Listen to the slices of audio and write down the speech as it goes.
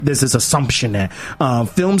there's this assumption that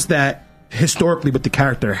films that historically with the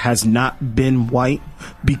character has not been white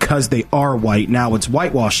because they are white, now it's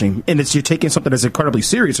whitewashing, and you're taking something that's incredibly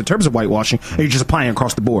serious in terms of whitewashing and you're just applying it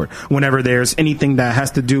across the board whenever there's anything that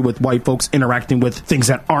has to do with white folks interacting with things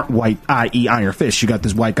that aren't white, i.e. Iron Fist. You got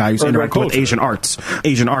this white guy who's interacting with Asian arts,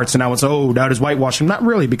 and now it's that is whitewashing. Not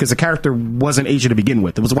really, because the character wasn't Asian to begin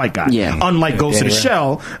with. It was a white guy. Unlike Ghost in the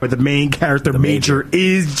Shell, where the main character Major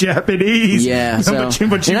is Japanese.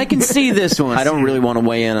 And I can see this one. I don't really want to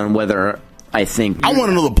weigh in on whether I want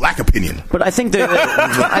to know the black opinion. But I think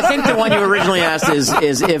the one you originally asked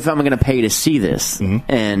is if I'm going to pay to see this,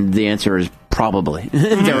 and the answer is probably,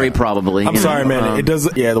 very probably. I'm sorry, man. It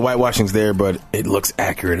does. Yeah, the whitewashing's there, but it looks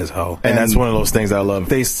accurate as hell, and that's one of those things I love.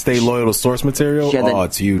 They stay loyal to source material.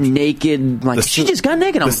 It's huge. Naked, she just got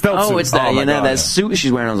naked. It's that that suit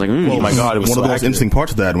she's wearing. I was like, oh my god, it was one of the most interesting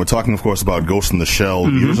parts of that. And we're talking, of course, about Ghost in the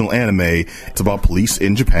Shell, the original anime. It's about police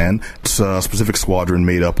in Japan. It's a specific squadron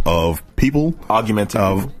made up of people. Augmented.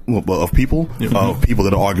 Of people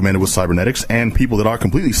that are augmented with cybernetics and people that are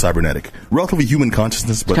completely cybernetic. Relatively human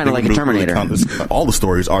consciousness, but kind of like a Terminator. All the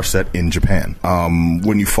stories are set in Japan.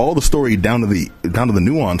 When you follow the story down to the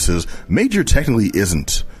nuances, Major technically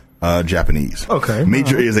isn't Japanese. Okay.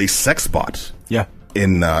 Major is a sex bot. Yeah.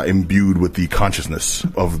 Imbued with the consciousness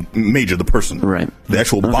of Major, the person. Right. The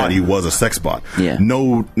actual body was a sex bot. Yeah.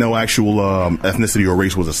 No actual ethnicity or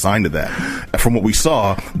race was assigned to that. From what we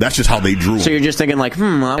saw, that's just how they drew. So you're just thinking like,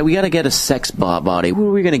 we got to get a sex bot body. What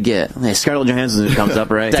are we going to get? Hey, Scarlett Johansson comes up,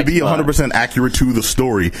 right? To be 100% accurate to the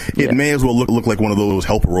story, it may as well look like one of those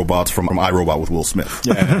helper robots from iRobot with Will Smith.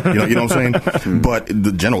 Yeah. You know what I'm saying? But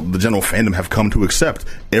the general fandom have come to accept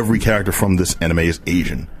every character from this anime is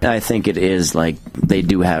Asian. I think it is like they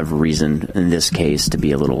do have reason in this case to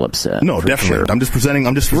be a little upset. No, definitely. Sure. I'm just presenting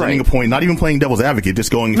a point, not even playing devil's advocate,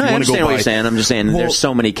 just going, if you want to go by... what you're saying. I'm just saying there's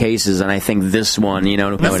so many cases, and I think this one,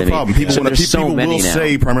 that's the problem. People will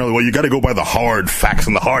say primarily, well, you got to go by the hard facts,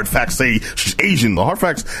 and the hard facts say she's Asian. The hard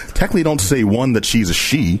facts technically don't say, one, that she's a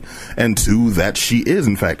she, and two, that she is,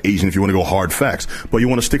 in fact, Asian, if you want to go hard facts. But you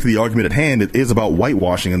want to stick to the argument at hand. It is about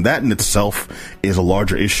whitewashing, and that in itself is a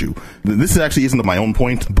larger issue. This actually isn't my own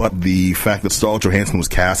point, but the fact that Scarlett Johansson was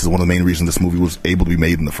cast is one of the main reasons this movie was able to be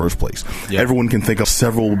made in the first place. Yeah. Everyone can think of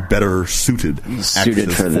several better suited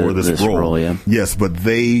actresses for this role. Yes, but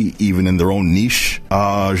they, even in their own niche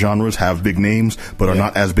genres, have big names, but are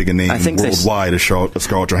not as big a name worldwide as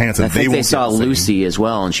Scarlett Johansson. I think they saw Lucy as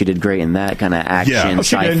well, and she did great in that kind of action,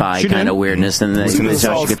 sci-fi kind of weirdness. And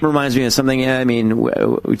it reminds me of something. I mean,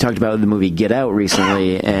 we talked about the movie Get Out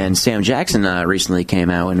recently, and Sam Jackson recently came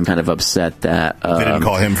out and kind of upset that they didn't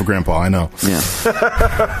call him for Grandpa. I know. Yeah.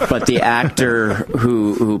 But the actor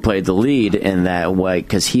who played the lead in that,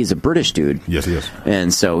 because he's a British dude. Yes, he is.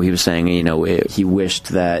 And so he was saying, he wished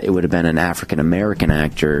that it would have been an African American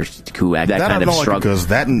actor who had that kind of struggle. Because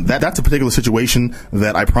that's a particular situation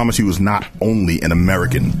that I promise you is not only an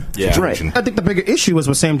American situation. Right. I think the bigger issue is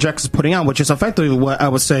what Sam Jackson's putting out, which is effectively what I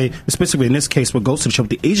would say, specifically in this case, what goes to the show, what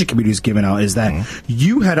the Asian community is giving out, is that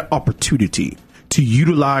you had an opportunity to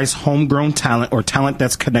utilize homegrown talent or talent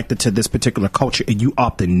that's connected to this particular culture, and you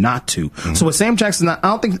opted not to. So with Sam Jackson, I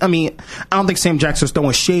don't think Sam Jackson's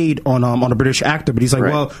throwing shade on a British actor, but he's like,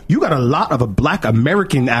 well, you got a lot of Black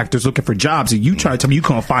American actors looking for jobs, and you try to tell me you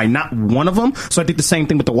can't find not one of them. So I think the same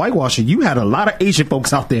thing with the whitewashing. You had a lot of Asian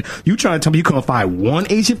folks out there. You trying to tell me you couldn't find one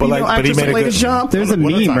Asian female actress to play the job? There's a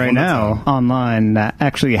meme right now online that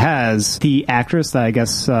actually has the actress that I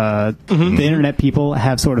guess the internet people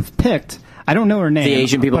have sort of picked. I don't know her name. The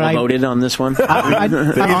Asian people voted on this one. On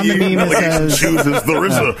the meme it says chooses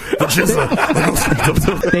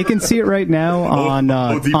they can see it right now on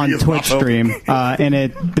Twitch stream, and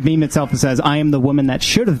the meme itself says, "I am the woman that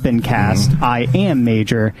should have been cast. I am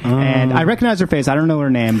Major," and I recognize her face. I don't know her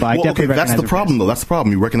name, but I definitely recognize her face. That's the problem, though. That's the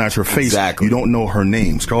problem. You recognize her face. Exactly. You don't know her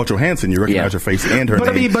name. Scarlett Johansson, you recognize her face and her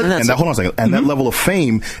name. Hold on a second. And that level of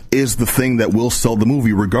fame is the thing that will sell the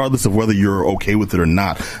movie, regardless of whether you're okay with it or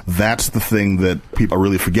not. That's the thing that people are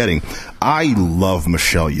really forgetting. I love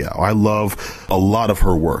Michelle Yeoh. I love a lot of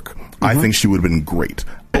her work. I think she would have been great.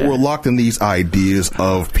 But we're locked in these ideas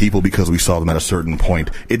of people because we saw them at a certain point.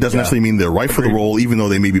 It doesn't necessarily mean they're right for the role, even though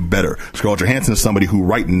they may be better. Scarlett Johansson is somebody who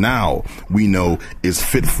right now we know is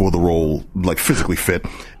fit for the role, like physically fit.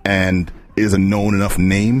 And is a known enough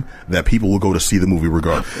name that people will go to see the movie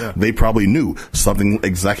regardless. Yeah. They probably knew something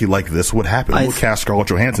exactly like this would happen. We'll cast Scarlett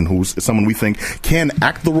Johansson, who's someone we think can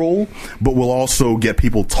act the role, but will also get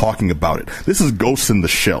people talking about it. This is Ghost in the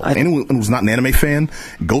Shell. Anyone who's not an anime fan,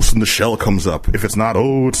 Ghost in the Shell comes up. If it's not,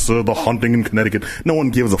 it's The Haunting in Connecticut, no one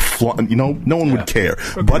gives no one would care.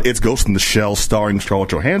 Okay. But it's Ghost in the Shell starring Scarlett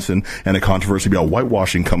Johansson, and a controversy about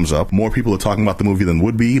whitewashing comes up. More people are talking about the movie than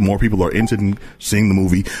would be. More people are interested in seeing the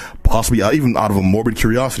movie, possibly even out of a morbid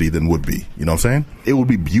curiosity than would be. You know what I'm saying? It would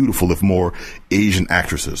be beautiful if more Asian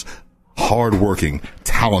actresses, hardworking,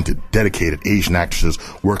 talented, dedicated Asian actresses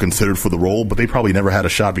were considered for the role, but they probably never had a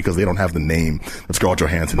shot because they don't have the name that Scarlett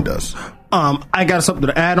Johansson does. I got something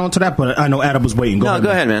to add on to that, but I know Adam was waiting. Go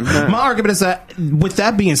ahead, man. My argument is that, with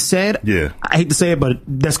that being said, I hate to say it, but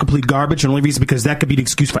that's complete garbage. And the only reason because that could be the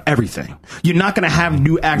excuse for everything. You're not going to have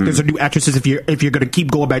new actors or new actresses if you're going to keep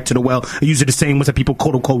going back to the well and use the same ones that people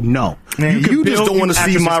quote unquote know. Man, you just don't want to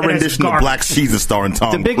see my rendition of Black She's starring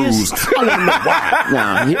Tom Cruise. I want to know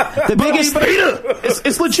why. The biggest.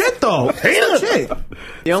 It's legit though. It's legit.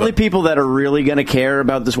 The only people that are really going to care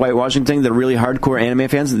about this whitewashing thing, the really hardcore anime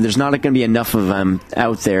fans, there's not going to be enough of them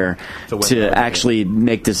out there to actually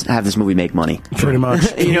have this movie make money. Pretty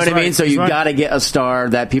much. You know what I mean? So you got to get a star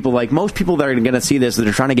that people like. Most people that are going to see this, that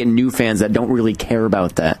are trying to get new fans that don't really care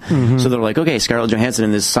about that. Mm-hmm. So they're like, okay, Scarlett Johansson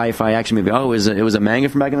in this sci-fi action movie. Oh, it was a manga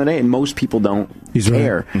from back in the day, and most people don't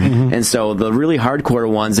care. Right. Mm-hmm. And so the really hardcore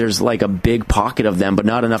ones, there's like a big pocket of them, but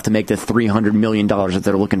not enough to make the $300 million that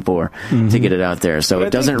they're looking for to get it out there. So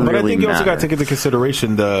it doesn't really matter. But I think you also got to take into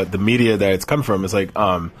consideration the media that it's come from. It's like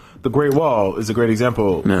The Great Wall is a great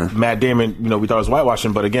example. Yeah. Matt Damon, we thought it was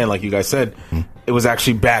whitewashing, but again, like you guys said, it was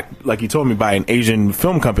actually backed, like you told me, by an Asian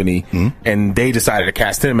film company, and they decided to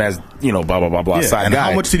cast him as, blah, blah, blah, blah, side and guy.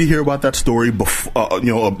 How much did he hear about that story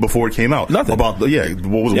before it came out? Nothing. What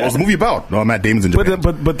was the movie about? No, Matt Damon's in Japan.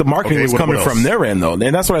 But the marketing was coming from their end, though.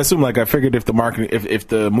 And that's what I assume. Like, I figured if the marketing, if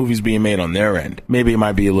the movie's being made on their end, maybe it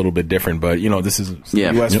might be a little bit different, but, this is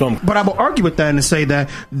U.S. film. But I will argue with that and say that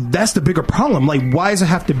that's the bigger problem. Like, why does it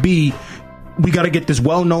have to be we got to get this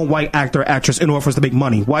well-known white actor or actress in order for us to make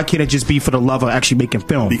money? Why can't it just be for the love of actually making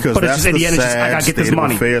film? Because that's the sad I gotta get this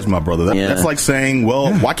money. Affairs, my brother. That's like saying,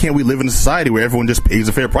 why can't we live in a society where everyone just pays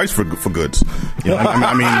a fair price for goods?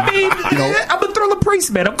 I'm a Thriller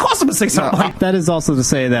priest, man. Of course I'm going to say something like that. That is also to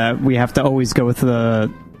say that we have to always go with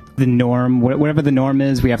the norm, whatever the norm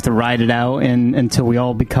is. We have to ride it out until we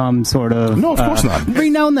all become sort of. No, of course not.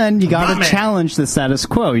 Every now and then, you got to challenge the status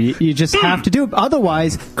quo. You just have to do it.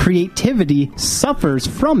 Otherwise, creativity suffers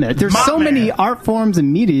from it. There's many art forms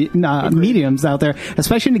and mediums out there,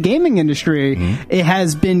 especially in the gaming industry. It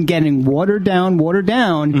has been getting watered down,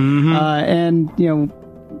 and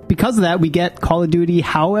because of that, we get Call of Duty.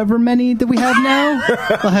 However many that we have now,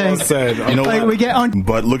 we get on.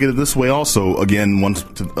 But look at it this way, also. Again,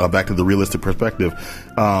 back to the realistic perspective.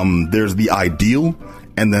 There's the ideal,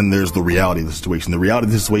 and then there's the reality of the situation. The reality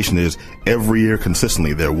of the situation is every year,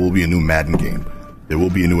 consistently, there will be a new Madden game. There will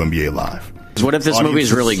be a new NBA Live. What if this movie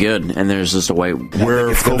is really good and there's just a white...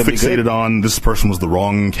 We're so fixated on this person was the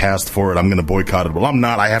wrong cast for it. I'm going to boycott it. Well, I'm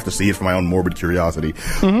not. I have to see it for my own morbid curiosity.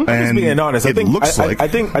 And just being honest, I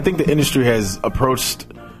think the industry has approached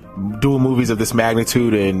doing movies of this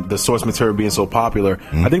magnitude and the source material being so popular.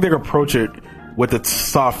 I think they're going to approach it with the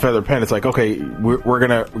soft feather pen. It's like, okay, we're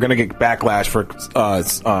gonna get backlash for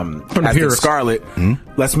as Scarlett.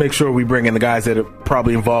 Let's make sure we bring in the guys that are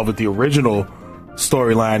probably involved with the original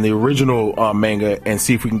storyline, the original manga, and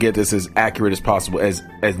see if we can get this as accurate as possible, as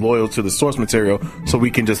loyal to the source material, so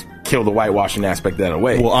we can just kill the whitewashing aspect that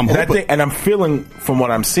away. Well, I'm feeling from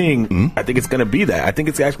what I'm seeing, I think it's going to be that. I think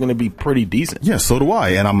it's actually going to be pretty decent. Yeah, so do I,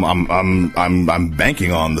 and I'm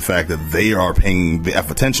banking on the fact that they are paying the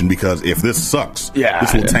attention, because if this sucks,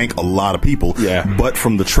 this will tank a lot of people. Yeah. But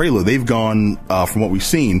from the trailer, they've gone from what we've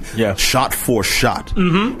seen, shot for shot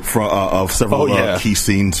of several key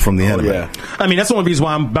scenes from the anime. Yeah. I mean, that's the only reason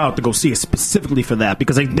why I'm about to go see it, specifically for that,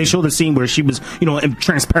 because they showed the scene where she was,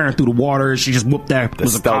 transparent through the water. She just whooped that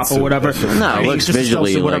was a cop or whatever. No, it looks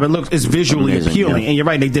visually it's visually amazing, appealing, and you're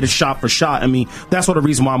right. They did it shot for shot. I mean, that's one of the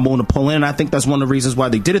reasons why I'm willing to pull in. I think that's one of the reasons why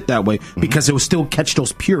they did it that way, because it would still catch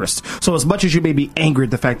those purists. So as much as you may be angry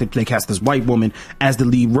at the fact that they cast this white woman as the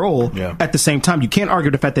lead role, at the same time, you can't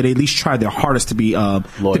argue the fact that they at least tried their hardest to be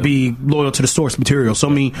loyal to the source material. So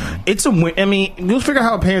I mean, it's a win. I mean, we'll figure out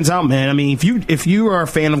how it pans out, man. I mean, if you are a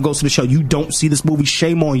fan of Ghost in the Shell, you don't see this movie,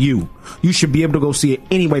 shame on you. You should be able to go see it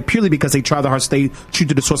anyway, purely because they try their hardest to stay true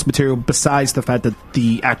to the source material, besides the fact that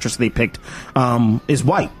the actress they picked is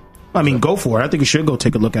white. I mean, go for it. I think you should go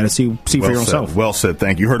take a look at it, see for your own self. Well said.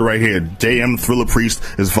 Thank you. You heard it right here. JM Thriller Priest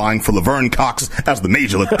is vying for Laverne Cox as the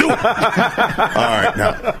Major. Let's do it. All right.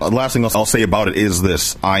 Now, the last thing I'll say about it is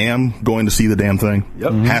this. I am going to see the damn thing.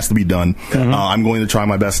 Yep. Has to be done. I'm going to try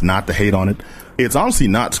my best not to hate on it. It's honestly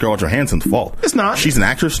not Scarlett Johansson's fault. It's not. She's an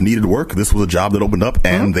actress, needed work. This was a job that opened up,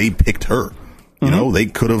 and they picked her. You know, they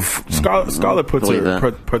could have. Scarlett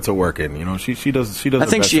puts her work in. You know, she does. I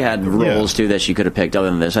think she had roles too that she could have picked other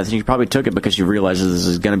than this. I think she probably took it because she realizes this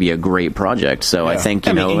is going to be a great project. So I think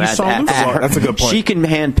that's a good point. She can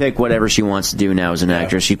handpick whatever she wants to do now as an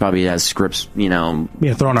actress. She probably has scripts, thrown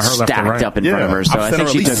at her stacked up in front of her. So I think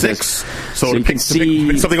she took 6. So you can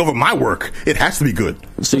see something over my work. It has to be good.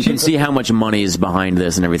 So you can see how much money is behind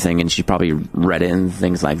this and everything. And she probably read it and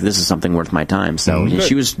things like, this is something worth my time. So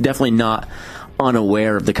she was definitely not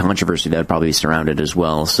unaware of the controversy that would probably surround it as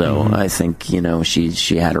well. So I think,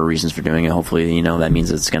 she had her reasons for doing it. Hopefully, that means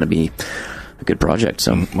it's going to be a good project.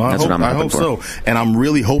 So that's what I'm hoping for. So. And I'm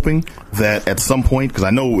really hoping that at some point, because I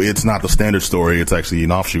know it's not the standard story, it's actually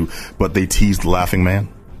an offshoot, but they teased Laughing Man.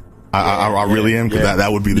 I really am, because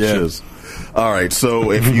that would be the shiz. All right,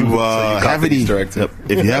 so if you have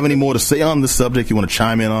any more to say on this subject, you want to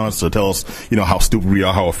chime in on us, so tell us, how stupid we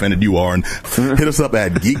are, how offended you are, and hit us up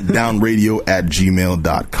at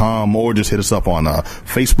geekdownradio@gmail.com, or just hit us up on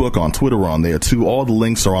Facebook, on Twitter, we're on there too. All the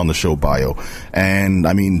links are on the show bio. And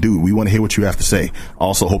I mean, dude, we want to hear what you have to say.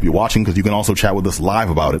 Also, hope you're watching, because you can also chat with us live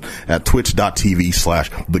about it at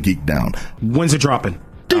twitch.tv/thegeekdown. When's it dropping?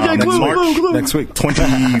 Next week,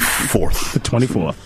 24th. The 24th.